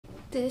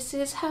This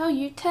is how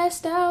you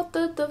test out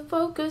that the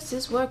focus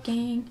is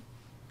working.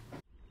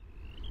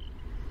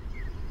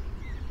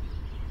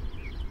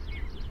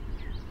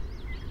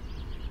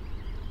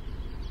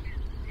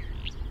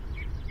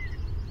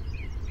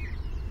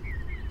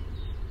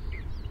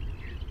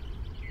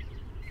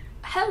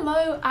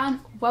 Hello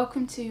and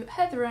welcome to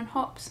Heather and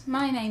Hops.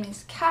 My name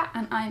is Kat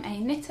and I'm a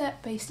knitter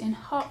based in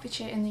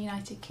Hertfordshire in the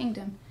United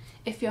Kingdom.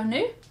 If you're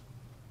new,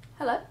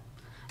 hello.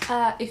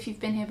 If you've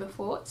been here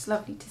before, it's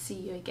lovely to see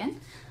you again.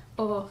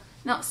 Or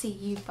not see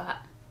you, but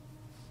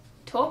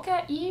talk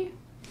at you.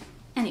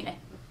 Anyway,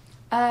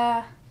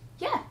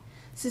 yeah,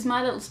 this is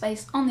my little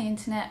space on the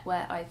internet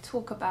where I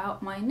talk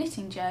about my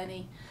knitting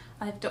journey.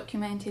 I've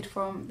documented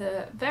from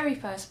the very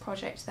first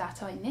project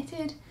that I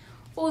knitted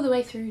all the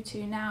way through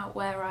to now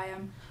where I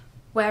am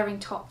wearing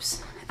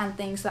tops and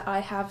things that I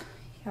have.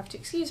 You have to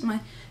excuse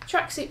my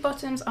tracksuit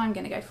bottoms, I'm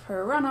going to go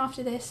for a run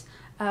after this,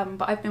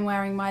 but I've been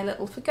wearing my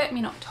little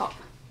forget-me-not top,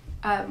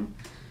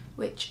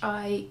 which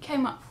I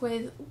came up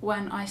with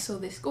when I saw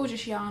this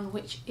gorgeous yarn,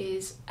 which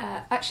is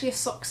actually a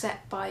sock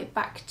set by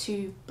Back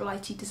to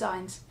Blighty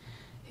Designs,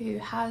 who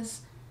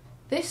has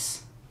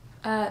this,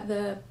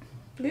 the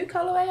blue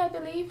colourway I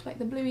believe, like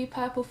the bluey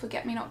purple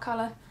forget-me-not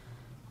colour,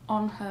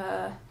 on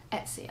her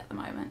Etsy at the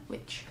moment,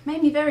 which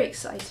made me very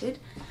excited.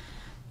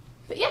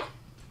 But yeah,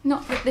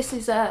 not that this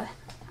is an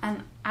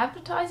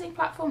advertising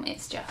platform,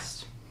 it's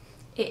just,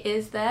 it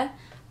is there.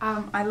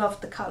 I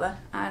love the colour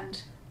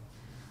and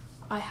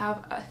I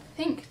have, I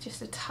think,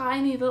 just a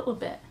tiny little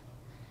bit,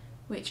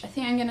 which I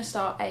think I'm going to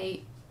start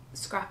a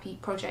scrappy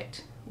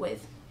project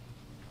with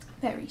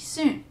very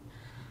soon.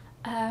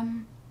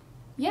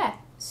 Yeah,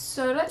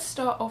 so let's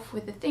start off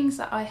with the things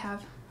that I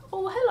have.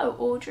 Oh, hello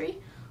Audrey.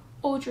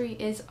 Audrey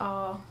is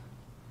our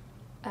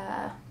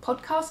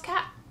podcast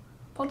cat,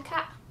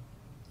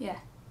 yeah,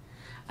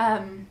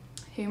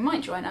 who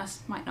might join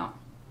us, might not.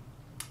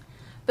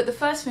 But the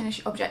first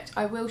finished object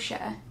I will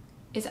share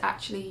is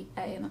actually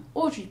an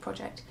Audrey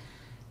project.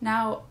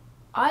 Now,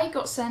 I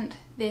got sent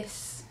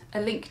this,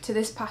 a link to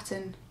this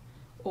pattern,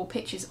 or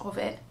pictures of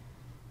it,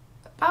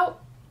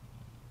 about,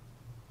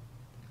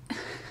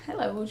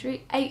 hello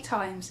Audrey, 8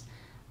 times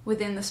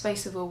within the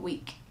space of a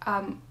week.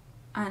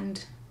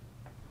 And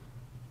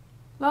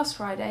last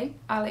Friday,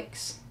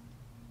 Alex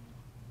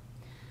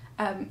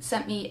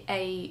sent me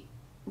a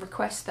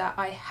request that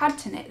I had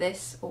to knit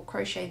this or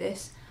crochet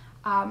this,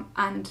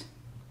 and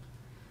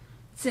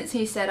since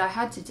he said I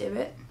had to do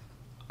it,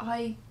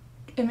 I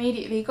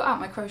immediately got out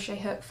my crochet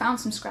hook, found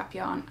some scrap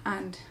yarn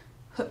and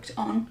hooked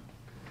on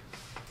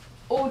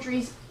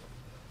Audrey's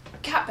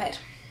cat bed.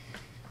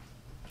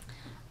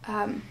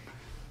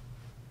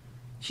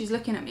 She's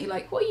looking at me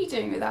like, what are you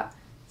doing with that?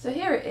 So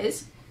here it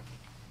is.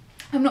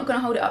 I'm not going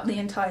to hold it up the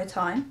entire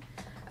time.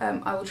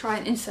 I will try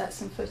and insert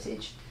some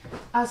footage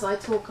as I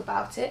talk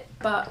about it,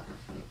 but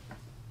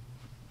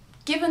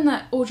given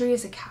that Audrey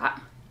is a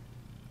cat,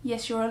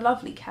 yes, you're a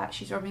lovely cat,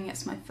 she's rubbing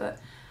against my foot,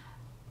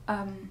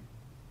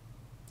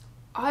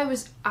 I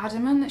was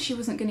adamant that she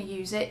wasn't going to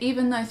use it,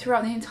 even though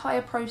throughout the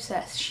entire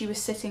process she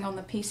was sitting on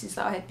the pieces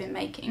that I had been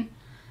making,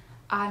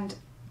 and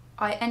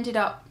I ended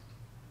up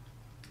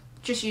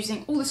just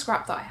using all the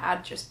scrap that I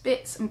had, just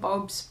bits and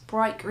bobs,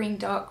 bright green,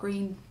 dark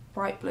green,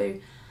 bright blue,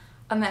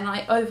 and then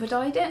I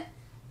over-dyed it.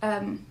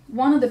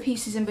 One of the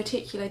pieces in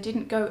particular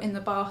didn't go in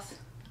the bath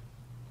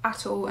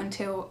at all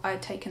until I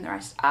had taken the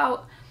rest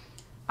out,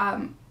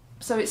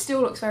 so it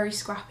still looks very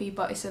scrappy,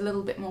 but it's a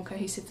little bit more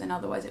cohesive than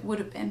otherwise it would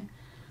have been.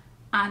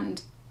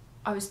 And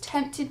I was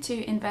tempted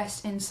to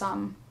invest in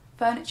some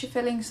furniture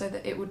filling so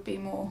that it would be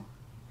more,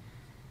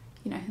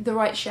 you know, the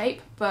right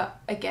shape,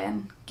 but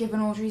again, given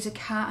Audrey's a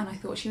cat and I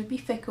thought she would be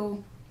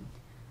fickle,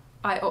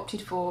 I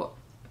opted for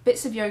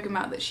bits of yoga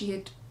mat that she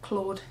had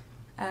clawed,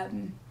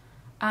 and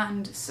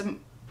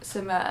some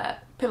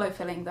pillow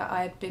filling that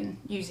I had been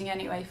using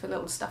anyway for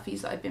little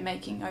stuffies that I'd been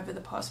making over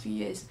the past few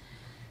years.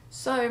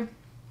 So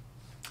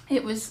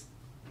it was,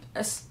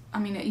 I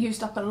mean, it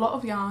used up a lot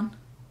of yarn,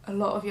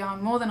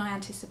 more than I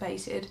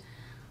anticipated,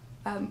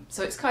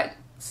 so it's quite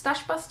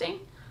stash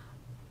busting,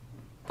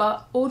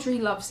 but Audrey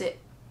loves it.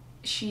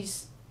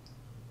 She's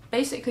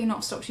basically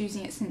not stopped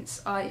using it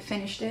since I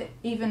finished it.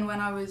 Even when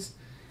I was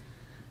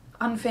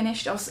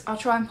unfinished, I'll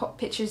try and pop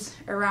pictures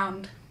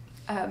around,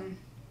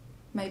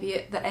 maybe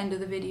at the end of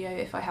the video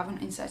if I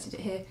haven't inserted it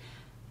here.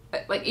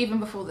 But like even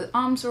before the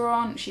arms were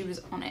on, she was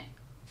on it,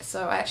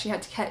 so I actually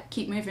had to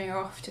keep moving her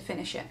off to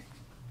finish it.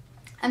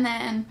 And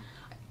then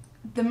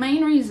the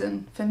main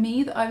reason for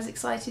me that I was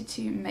excited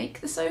to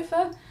make the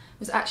sofa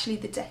was actually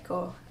the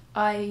decor.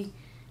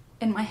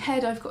 In my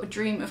head I've got a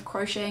dream of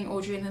crocheting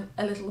Audrey in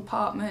a little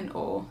apartment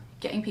or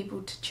getting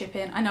people to chip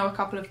in. I know a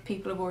couple of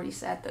people have already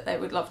said that they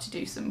would love to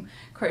do some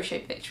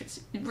crochet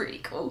pictures, it's really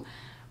cool.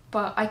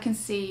 But I can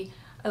see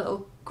a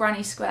little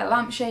granny square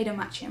lampshade, a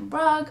matching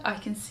rug, I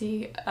can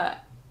see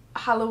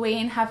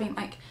Halloween having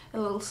like a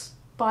little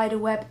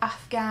spiderweb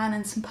afghan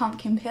and some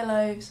pumpkin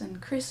pillows,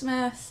 and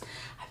Christmas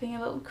having a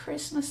little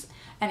Christmas.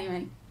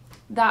 Anyway,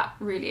 that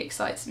really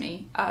excites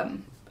me.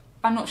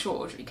 I'm not sure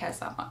Audrey cares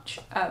that much.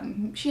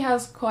 She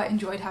has quite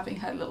enjoyed having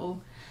her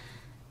little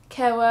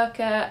care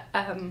worker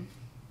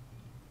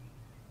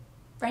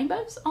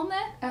rainbows on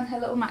there and her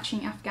little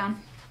matching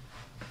afghan.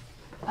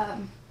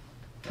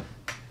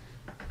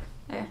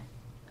 Yeah.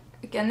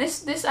 Again,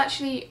 this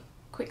actually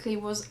quickly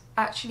was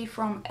actually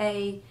from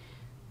a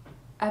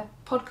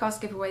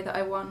podcast giveaway that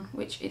I won,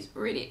 which is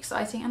really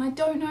exciting, and I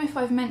don't know if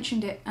I've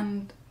mentioned it,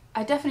 and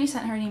I definitely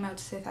sent her an email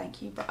to say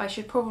thank you, but I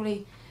should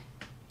probably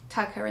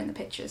tag her in the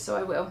pictures, so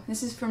I will.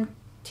 This is from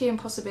Tea and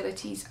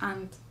Possibilities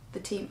and the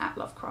team at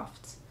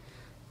Lovecrafts.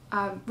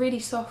 Really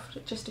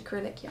soft, just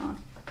acrylic yarn,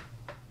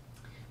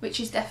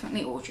 which is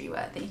definitely Audrey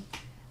worthy.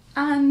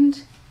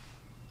 And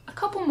a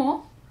couple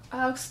more.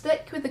 I'll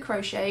stick with the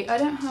crochet. I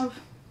don't have,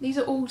 these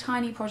are all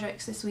tiny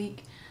projects this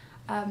week,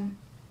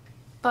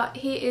 but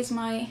here is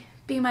my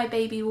Be My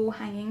Baby wall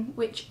hanging,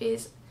 which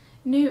is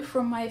new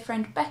from my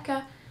friend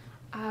Becca,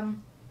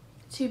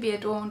 to be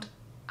adorned,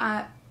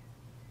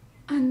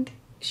 and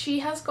she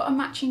has got a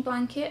matching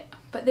blanket,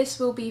 but this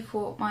will be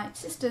for my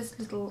sister's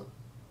little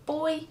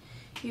boy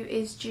who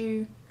is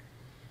due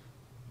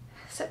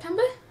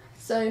September.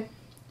 So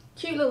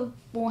cute little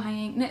wall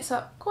hanging, knits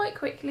up quite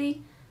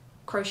quickly,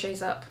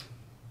 crochets up.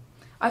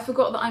 I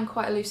forgot that I'm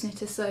quite a loose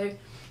knitter, so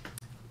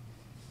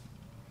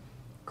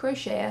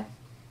crocheter.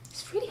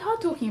 It's really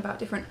hard talking about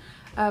different,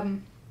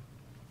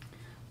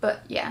 but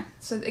yeah.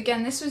 So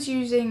again, this was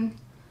using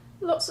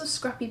lots of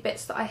scrappy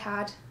bits that I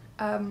had.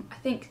 I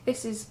think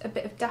this is a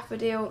bit of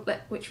daffodil,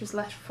 which was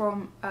left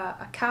from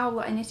a cowl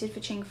that I knitted for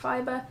Ching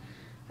Fibre,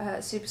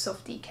 super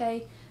soft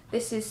DK.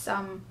 This is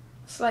some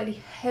slightly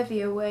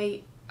heavier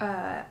weight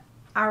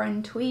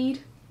Aran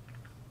tweed.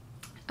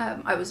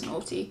 I was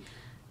naughty,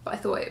 but I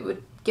thought it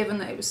would, given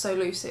that it was so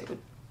loose, it would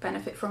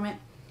benefit from it.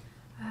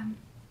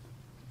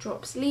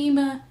 Drops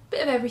lemur,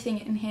 bit of everything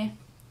in here.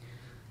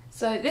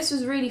 So this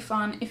was really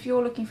fun. If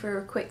you're looking for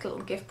a quick little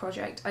gift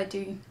project, I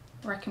do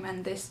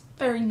recommend this.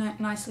 Very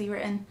nicely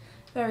written,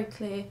 very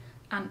clear,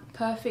 and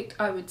perfect,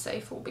 I would say,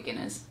 for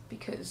beginners,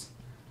 because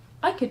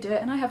I could do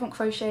it and I haven't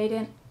crocheted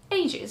in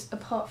ages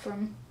apart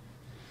from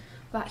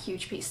that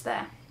huge piece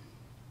there.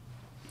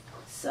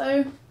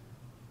 So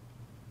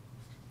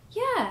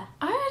yeah,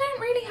 I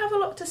don't really have a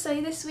lot to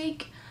say this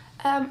week,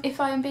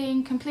 if I am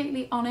being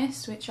completely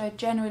honest, which I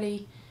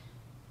generally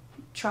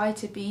try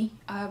to be.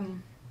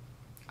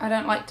 I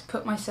don't like to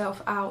put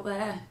myself out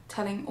there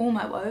telling all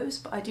my woes,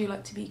 but I do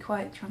like to be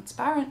quite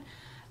transparent.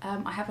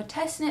 I have a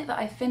test knit that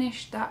I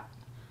finished that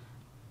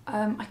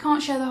I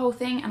can't share the whole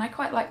thing, and I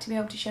quite like to be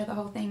able to share the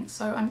whole thing,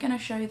 so I'm going to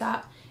show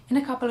that in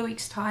a couple of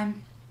weeks'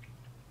 time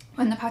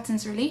when the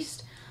pattern's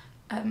released.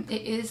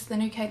 It is the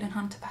new Caitlin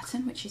Hunter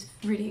pattern, which is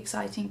really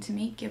exciting to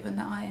me, given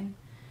that I'm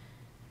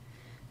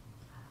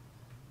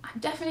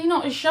definitely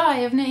not as shy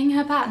of knitting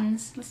her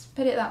patterns, let's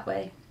put it that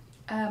way.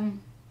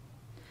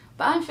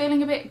 But I'm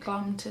feeling a bit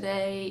glum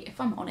today,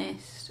 if I'm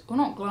honest. Well,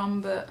 not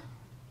glum, but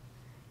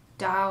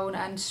down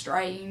and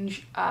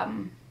strange.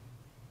 Not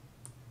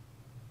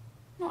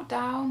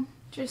down,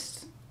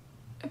 just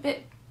a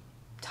bit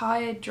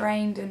tired,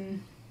 drained,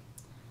 and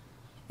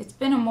it's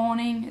been a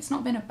morning. It's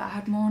not been a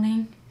bad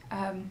morning,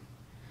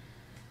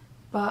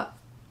 but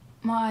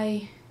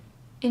my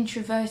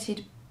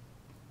introverted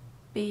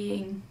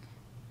being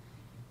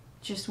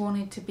just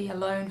wanted to be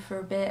alone for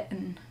a bit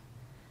and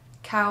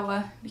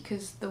cower,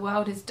 because the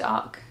world is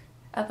dark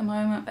at the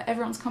moment, but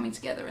everyone's coming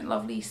together and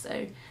lovely,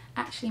 so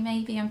actually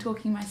maybe I'm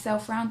talking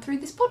myself around through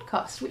this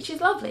podcast, which is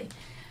lovely.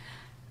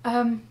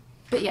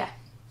 But yeah,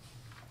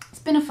 it's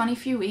been a funny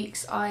few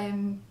weeks.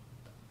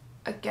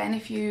 Again,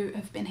 if you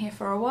have been here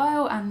for a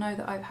while and know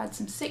that I've had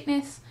some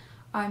sickness,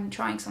 I'm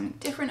trying something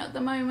different at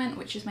the moment,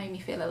 which has made me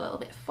feel a little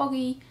bit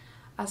foggy.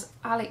 As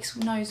Alex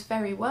knows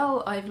very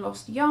well, I've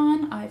lost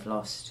yarn, I've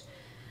lost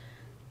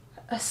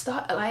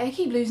I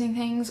keep losing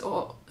things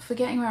or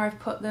forgetting where I've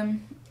put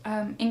them,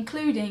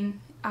 including,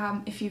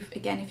 if you've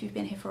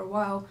been here for a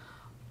while,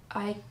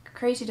 I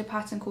created a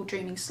pattern called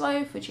Dreaming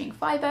Slow for Ching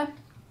Fibre,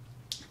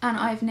 and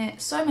I've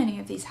knit so many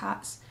of these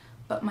hats,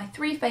 but my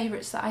three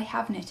favourites that I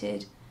have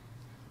knitted,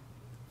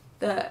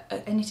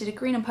 I knitted a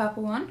green and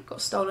purple one, got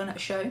stolen at a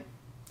show,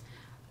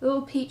 a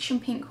little peach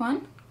and pink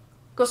one,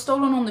 got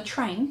stolen on the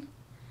train,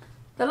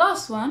 the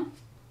last one,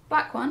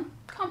 black one,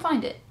 can't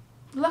find it.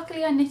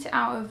 Luckily I knit it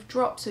out of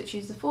Drops, which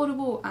is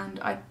affordable, and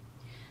I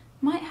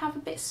might have a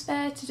bit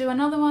spare to do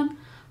another one.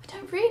 I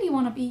don't really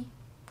want to be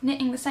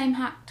knitting the same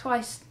hat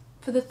twice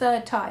for the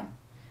third time.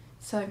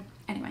 So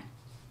anyway,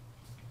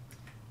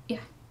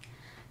 yeah.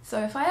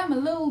 So if I am a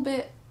little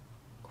bit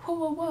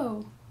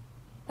whoa,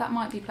 that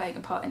might be playing a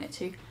part in it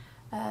too.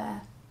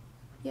 Yeah,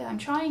 I'm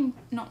trying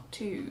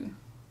to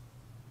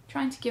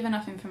give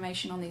enough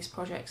information on these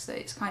projects that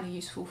it's kind of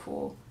useful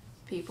for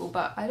people,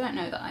 but I don't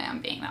know that I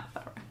am being that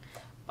thorough.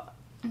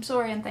 I'm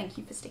sorry, and thank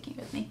you for sticking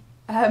with me.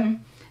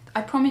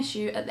 I promise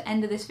you at the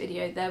end of this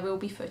video there will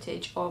be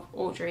footage of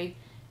Audrey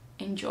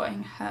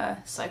enjoying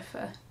her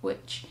sofa,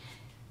 which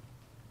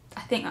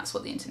I think that's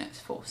what the internet's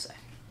for, so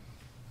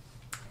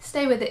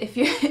stay with it if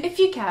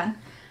you can.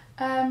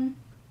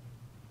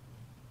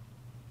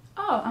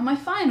 Oh, and my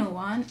final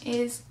one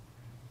is,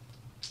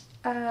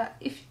 I've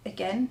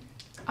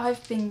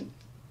been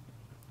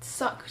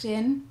sucked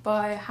in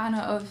by Hannah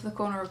of the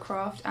Corner of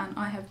Craft, and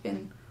I have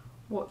been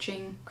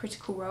watching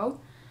Critical Role,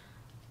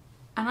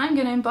 and I'm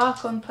going to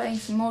embark on playing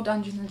some more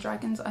Dungeons and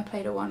Dragons. I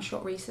played a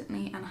one-shot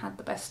recently and had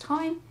the best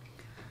time,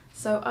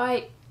 so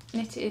I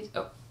knitted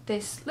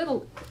this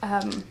little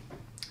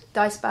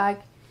dice bag,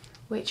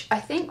 which I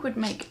think would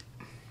make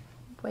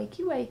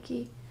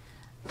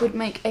would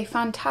make a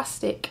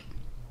fantastic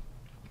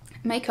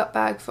makeup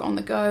bag for on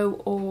the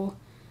go, or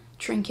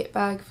trinket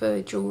bag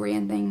for jewellery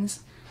and things.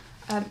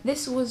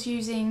 This was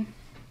using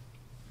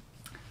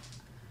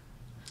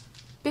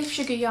Biff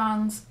Sugar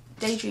Yarn's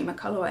Daydreamer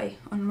colourway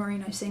on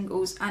merino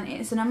singles, and it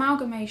is an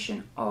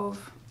amalgamation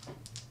of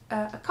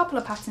a couple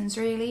of patterns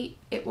really.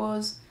 It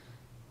was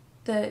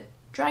the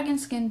Dragon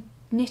Skin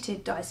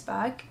knitted dice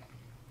bag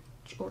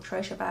or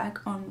treasure bag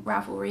on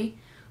Ravelry,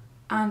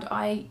 and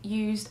I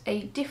used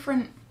a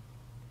different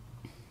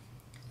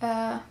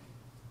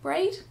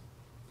braid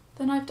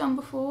than I've done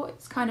before.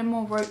 It's kind of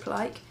more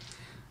rope-like.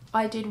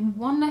 I did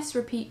one less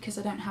repeat because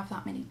I don't have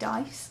that many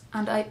dice,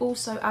 and I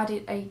also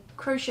added a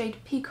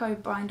crocheted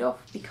picot bind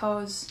off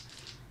because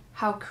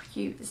how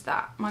cute is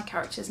that? My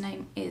character's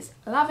name is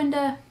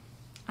Lavender,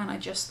 and I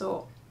just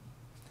thought,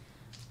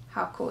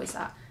 how cool is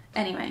that?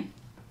 Anyway,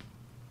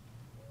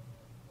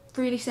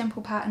 really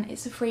simple pattern.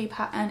 It's a free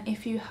pattern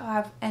if you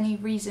have any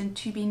reason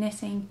to be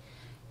knitting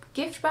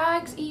gift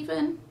bags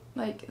even.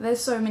 Like, there's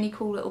so many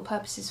cool little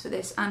purposes for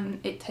this, and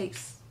it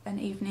takes an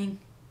evening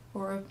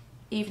or an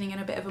evening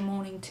and a bit of a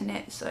morning to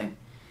knit, so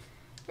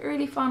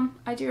really fun.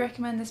 I do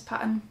recommend this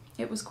pattern.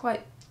 It was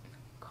quite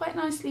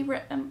nicely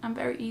written and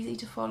very easy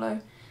to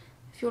follow.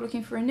 If you're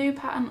looking for a new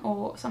pattern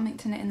or something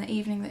to knit in the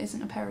evening that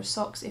isn't a pair of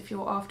socks, if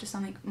you're after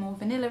something more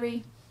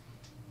vanilla-y,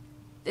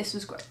 this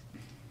was great.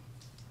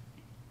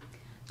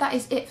 That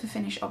is it for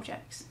finished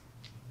objects.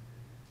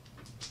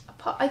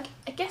 I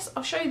guess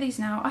I'll show you these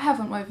now. I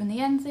haven't woven the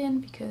ends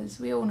in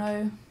because we all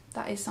know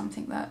that is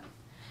something that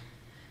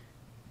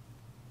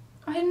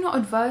I'm not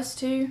adverse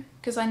to,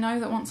 because I know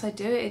that once I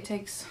do it, it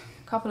takes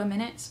a couple of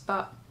minutes,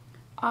 but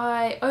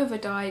I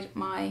over-dyed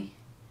my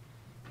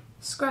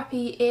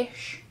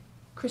scrappy-ish,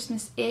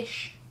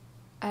 Christmas-ish,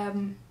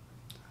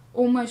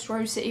 almost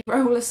Rose City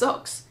roller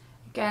socks.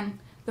 Again,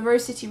 the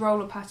Rose City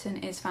roller pattern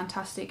is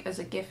fantastic as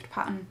a gift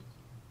pattern,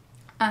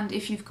 and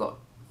if you've got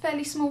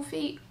fairly small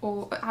feet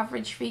or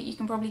average feet, you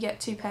can probably get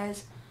 2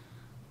 pairs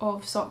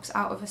of socks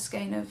out of a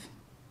skein of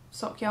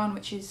sock yarn,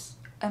 which is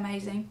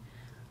amazing,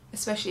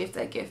 especially if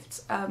they're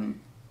gifts.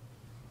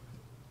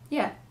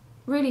 Yeah,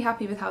 really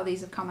happy with how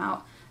these have come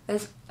out.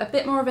 There's a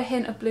bit more of a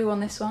hint of blue on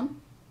this one,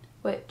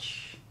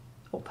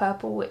 or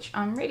purple, which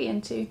I'm really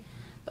into,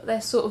 but they're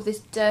sort of this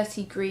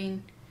dirty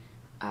green,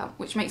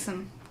 which makes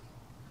them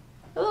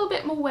a little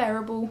bit more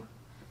wearable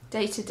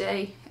day to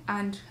day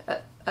and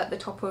at the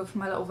top of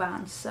my little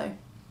Vans, so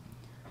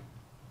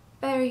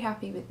very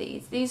happy with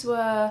these. These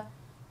were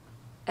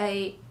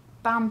a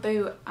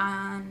bamboo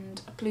and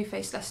a blue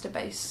faced Leicester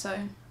base,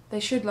 so they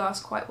should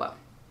last quite well.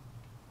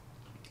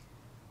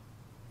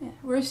 Yeah,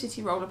 Rose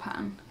City roller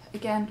pattern,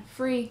 again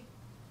free,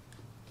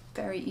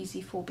 very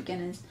easy for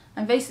beginners.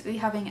 I'm basically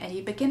having a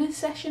beginner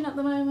session at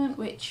the moment,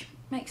 which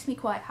makes me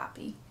quite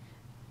happy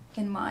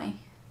in my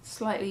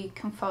slightly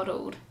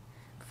confuddled,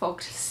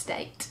 fogged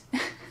state.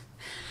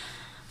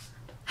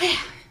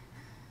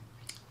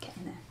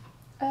 Getting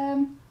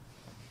there.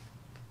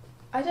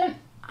 I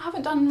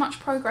haven't done much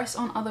progress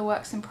on other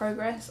works in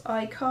progress.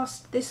 I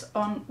cast this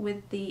on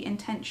with the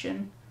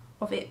intention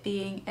of it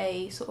being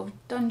a sort of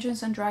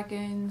Dungeons and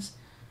Dragons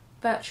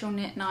virtual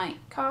knit night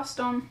cast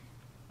on,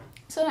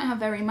 so I don't have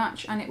very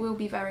much, and it will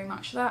be very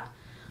much that.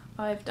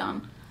 I've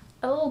done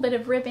a little bit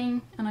of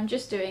ribbing, and I'm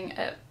just doing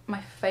my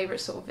favourite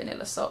sort of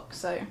vanilla sock,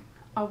 so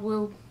I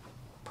will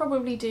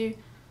probably do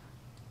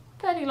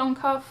fairly long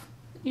cuff,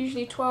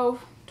 usually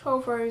 12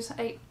 rows,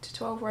 8 to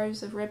 12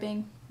 rows of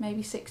ribbing,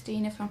 maybe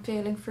 16 if I'm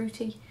feeling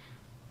fruity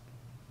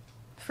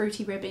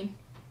ribbing,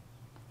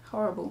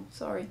 horrible,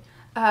 sorry.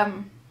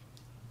 And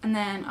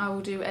then I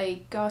will do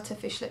a garter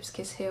fish lips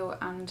kiss heel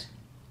and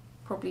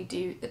probably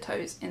do the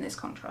toes in this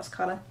contrast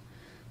colour.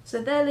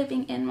 So they're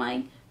living in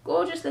my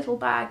gorgeous little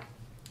bag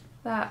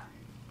that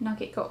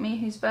Nugget got me,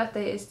 whose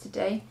birthday it is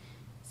today.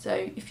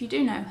 So if you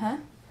do know her,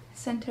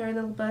 send her a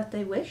little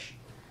birthday wish.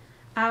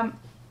 I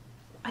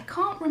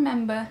can't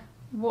remember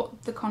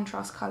what the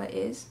contrast colour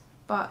is,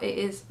 but it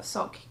is a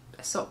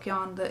sock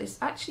yarn that is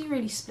actually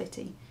really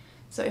splitty.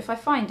 So if I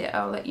find it,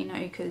 I'll let you know,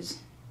 because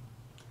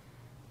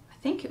I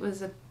think it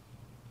was a,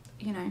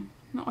 you know,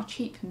 not a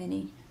cheap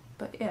mini,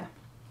 but yeah.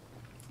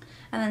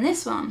 And then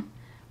this one,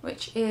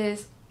 which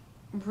is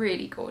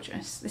really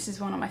gorgeous. This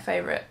is one of my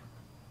favourite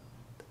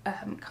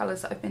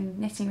colours that I've been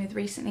knitting with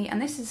recently,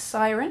 and this is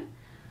Siren,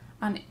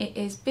 and it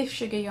is Biff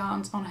Sugar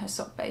Yarns on her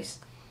sock base.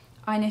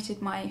 I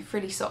knitted my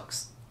frilly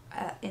socks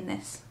in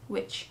this,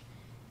 which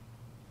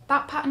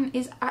that pattern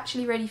is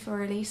actually ready for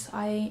release.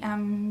 I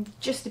am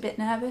just a bit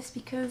nervous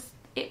because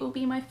it will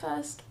be my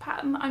first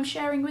pattern that I'm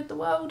sharing with the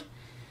world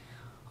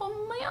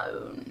on my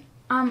own.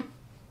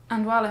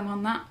 And while I'm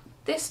on that,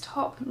 this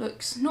top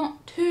looks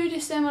not too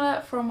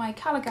dissimilar from my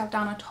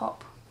Calagaldana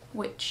top,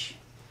 which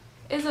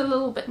is a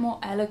little bit more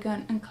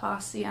elegant and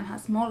classy and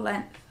has more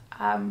length.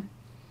 And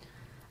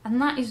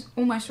that is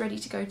almost ready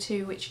to go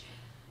too, which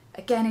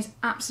again is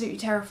absolutely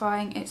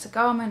terrifying. It's a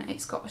garment,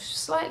 it's got a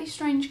slightly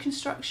strange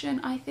construction,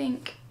 I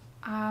think.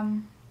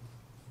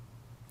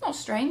 Not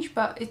strange,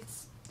 but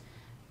it's,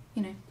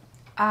 you know,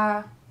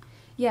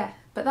 yeah,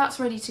 but that's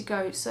ready to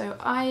go. So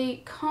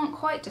I can't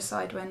quite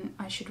decide when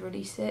I should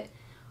release it.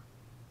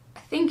 I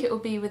think it will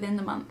be within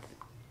the month.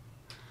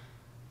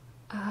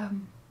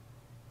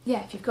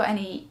 Yeah, if you've got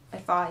any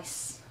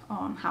advice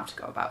on how to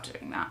go about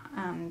doing that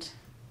and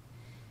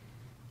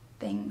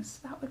things,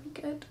 that would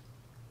be good.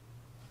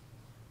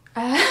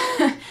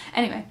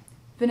 Anyway,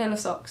 vanilla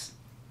socks,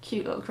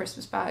 cute little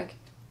Christmas bag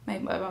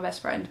made by my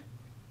best friend.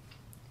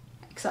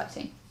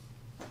 Exciting.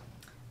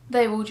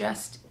 They will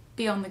just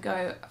be on the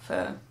go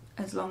for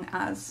as long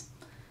as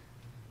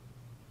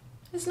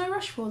there's no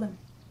rush for them.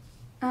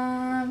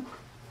 And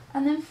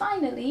then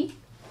finally,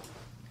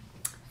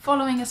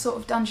 following a sort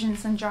of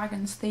Dungeons and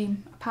Dragons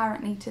theme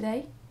apparently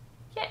today,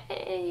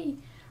 yay!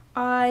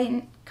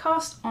 I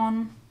cast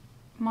on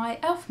my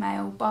elf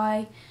mail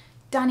by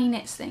Danny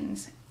Knits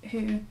Things,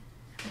 who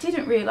I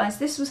didn't realise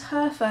this was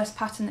her first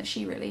pattern that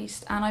she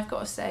released, and I've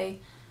got to say,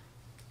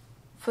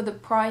 for the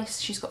price,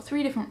 she's got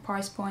 3 different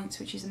price points,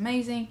 which is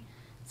amazing.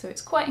 So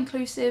it's quite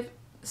inclusive.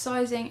 The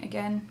sizing,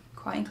 again,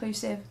 quite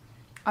inclusive.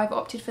 I've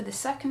opted for the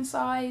second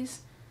size.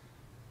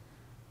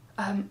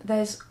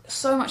 There's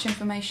so much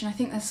information. I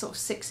think there's sort of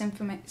 6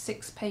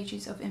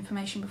 pages of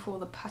information before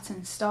the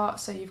pattern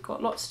starts, so you've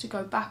got lots to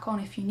go back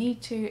on if you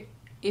need to.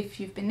 If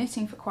you've been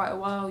knitting for quite a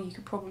while, you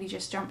could probably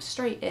just jump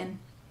straight in.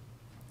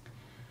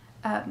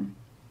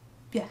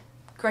 Yeah,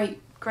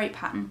 great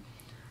pattern.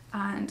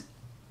 And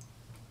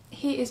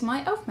here is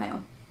my elf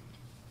mail.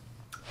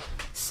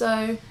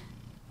 So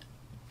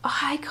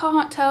I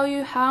can't tell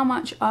you how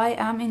much I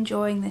am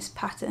enjoying this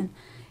pattern.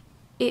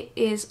 It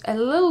is a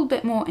little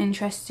bit more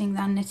interesting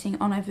than knitting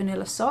on a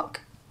vanilla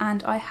sock,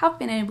 and I have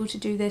been able to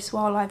do this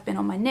while I've been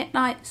on my knit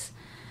nights.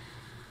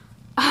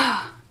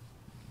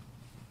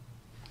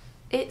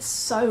 It's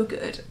so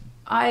good.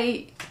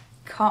 I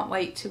can't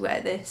wait to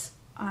wear this.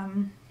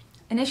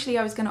 Initially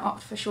I was going to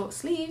opt for short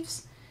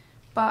sleeves,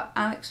 but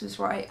Alex was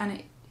right,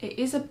 and it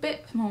is a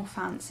bit more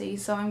fancy,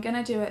 so I'm going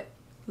to do it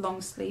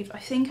long sleeved. I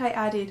think I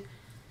added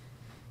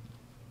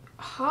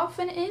 ½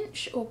 an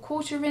inch or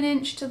 ¼ of an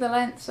inch to the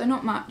length, so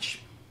not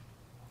much.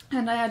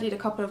 And I added a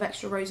couple of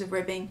extra rows of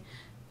ribbing,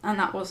 and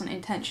that wasn't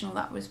intentional,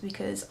 that was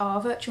because our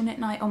virtual knit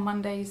night on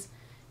Mondays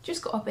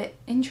just got a bit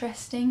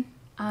interesting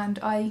and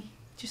I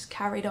just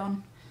carried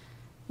on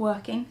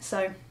working.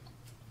 So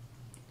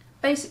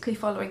basically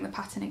following the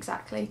pattern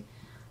exactly.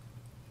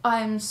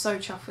 I'm so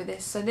chuffed with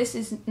this. So this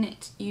is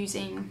knit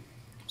using, I'm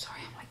sorry,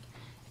 I'm like,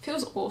 it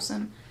feels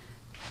awesome.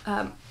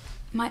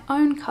 My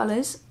own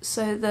colours.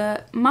 So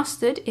the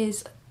mustard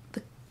is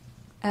the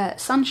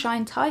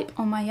sunshine type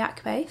on my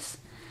yak base,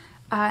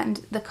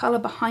 and the colour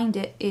behind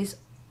it is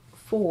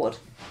Ford.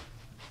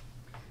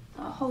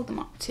 I'll hold them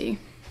up too.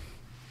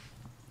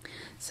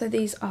 So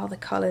these are the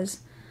colours,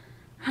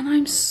 and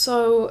I'm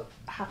so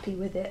happy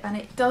with it, and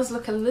it does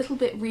look a little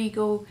bit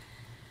regal.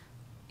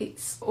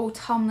 It's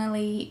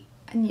autumnally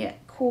and yet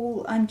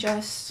cool, and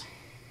just,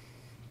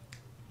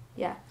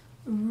 yeah,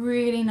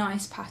 really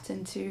nice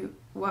pattern to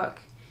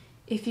work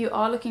if you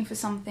are looking for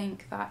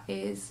something that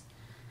is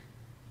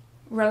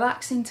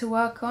relaxing to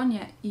work on,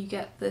 yet you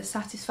get the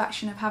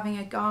satisfaction of having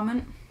a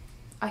garment.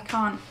 I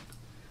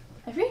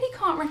really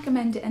can't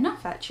recommend it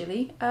enough,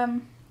 actually.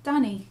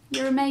 Danny,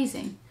 you're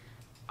amazing.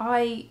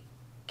 I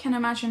can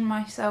imagine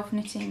myself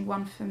knitting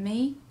one for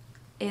me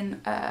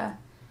in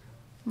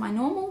my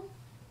normal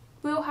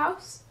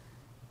wheelhouse,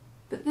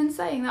 but then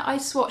saying that, I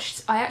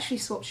actually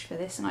swatched for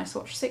this, and I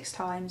swatched 6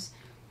 times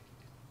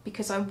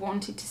because I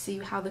wanted to see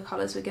how the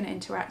colours were going to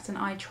interact, and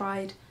I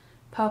tried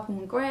purple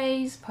and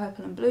greys,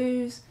 purple and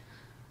blues,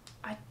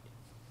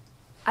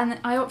 and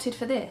I opted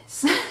for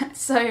this.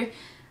 So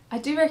I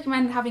do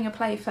recommend having a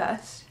play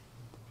first,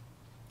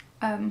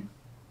 but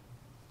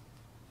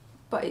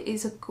it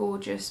is a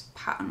gorgeous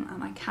pattern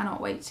and I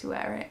cannot wait to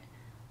wear it.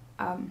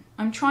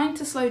 I'm trying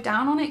to slow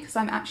down on it because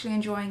I'm actually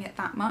enjoying it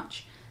that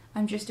much.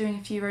 I'm just doing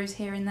a few rows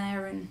here and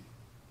there, and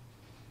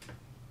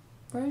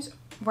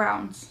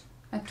rounds.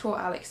 I taught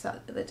Alex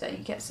that the other day.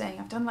 He kept saying,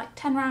 I've done like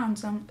 10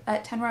 rounds,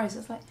 10 rows. I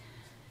was like,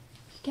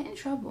 you get in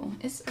trouble,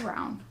 it's a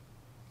round.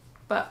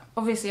 But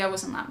obviously I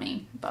wasn't that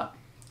mean, but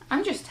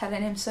I'm just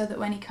telling him so that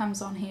when he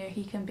comes on here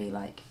he can be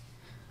like,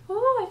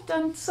 oh, I've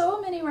done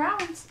so many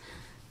rounds.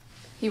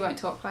 He won't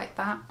talk like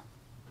that.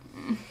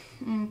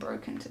 I'm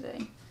broken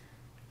today.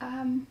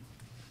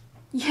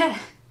 Yeah,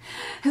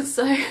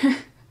 so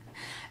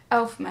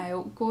elf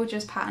mail,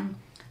 gorgeous pattern.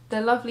 The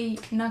lovely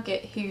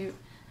Nugget who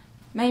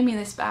made me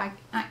this bag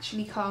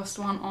actually cast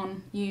one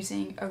on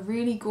using a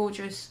really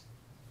gorgeous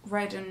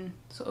red and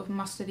sort of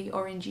mustardy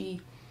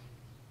orangey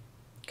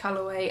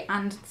colourway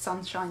and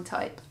sunshine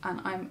type,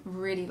 and I'm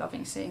really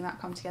loving seeing that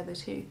come together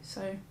too.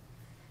 So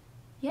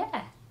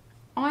yeah,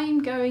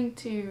 I'm going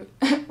to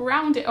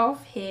round it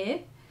off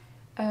here.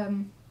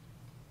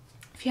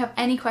 If you have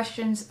any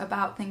questions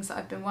about things that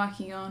I've been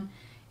working on,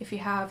 if you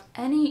have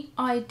any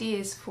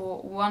ideas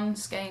for one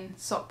skein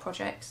sock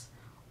projects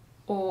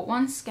or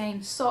one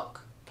skein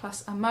sock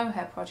plus a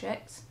mohair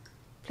project,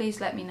 please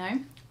let me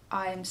know.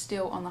 I am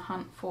still on the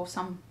hunt for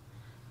some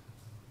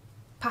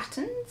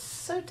patterns,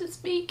 so to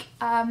speak.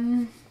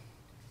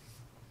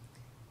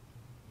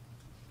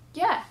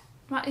 Yeah,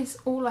 that is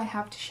all I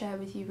have to share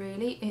with you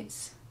really.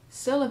 It's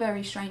still a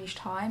very strange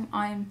time.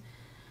 I'm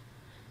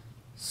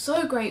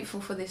so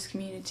grateful for this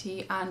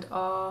community and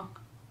our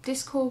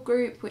Discord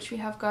group which we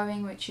have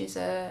going, which is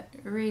a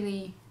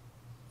really,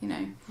 you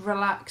know,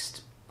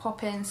 relaxed,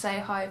 pop in, say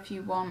hi if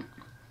you want,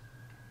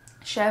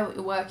 share what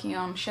you're working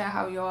on, share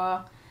how you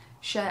are,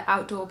 share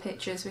outdoor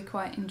pictures. We're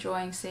quite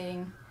enjoying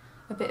seeing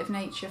a bit of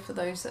nature for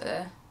those that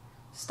are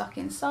stuck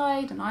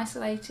inside and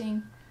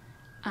isolating,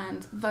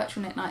 and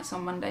virtual knit nights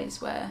on Mondays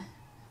where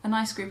a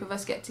nice group of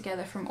us get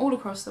together from all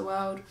across the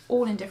world,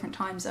 all in different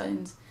time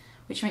zones,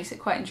 which makes it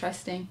quite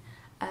interesting.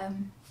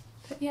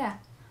 But yeah,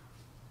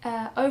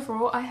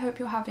 overall I hope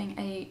you're having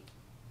a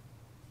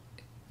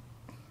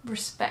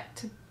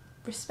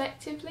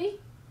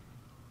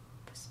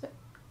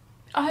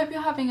I hope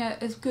you're having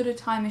as good a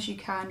time as you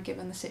can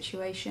given the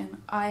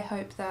situation. I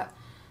hope that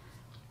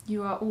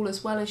you are all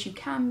as well as you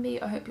can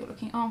be. I hope you're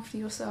looking after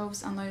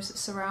yourselves and those that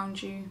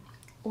surround you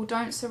or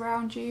don't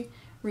surround you.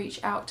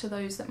 Reach out to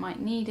those that might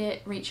need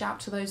it, reach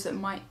out to those that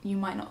you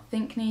might not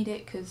think need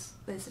it, because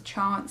there's a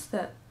chance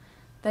that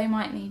they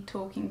might need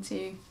talking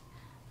to,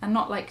 and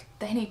not like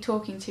they need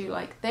talking to,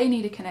 like they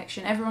need a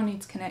connection. Everyone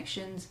needs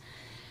connections.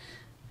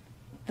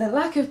 The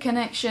lack of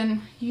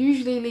connection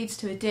usually leads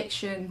to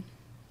addiction.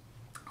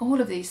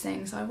 All of these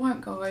things I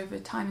won't go over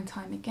time and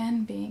time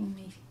again, being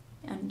me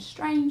and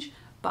strange,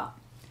 but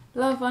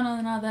love one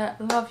another,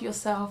 love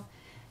yourself.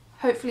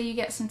 Hopefully you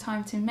get some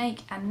time to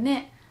make and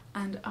knit,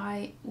 and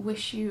I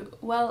wish you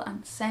well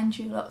and send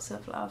you lots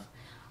of love.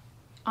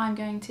 I'm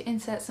going to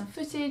insert some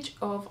footage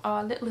of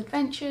our little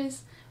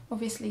adventures,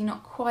 obviously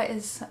not quite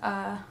as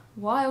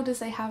wild as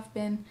they have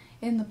been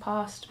in the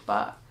past,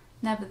 but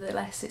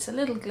nevertheless it's a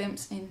little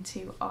glimpse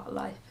into our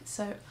life.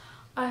 So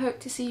I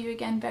hope to see you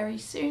again very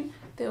soon.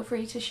 Feel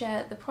free to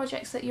share the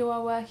projects that you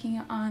are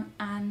working on,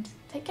 and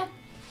take care.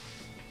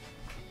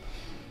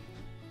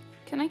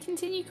 Can I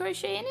continue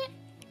crocheting it?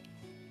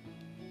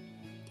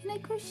 Can I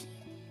crochet?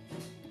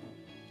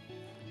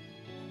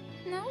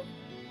 No?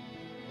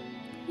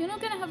 You're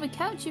not going to have a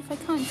couch if I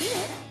can't do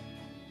it.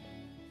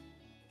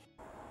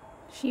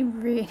 She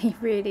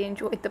really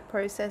enjoyed the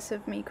process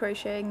of me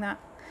crocheting that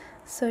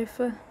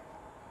sofa.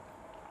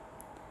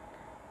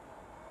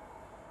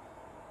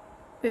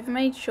 We've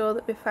made sure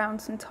that we've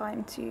found some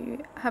time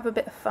to have a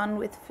bit of fun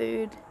with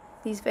food.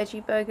 These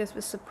veggie burgers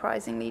were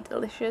surprisingly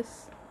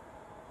delicious.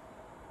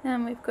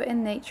 And we've got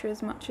in nature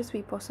as much as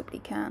we possibly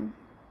can.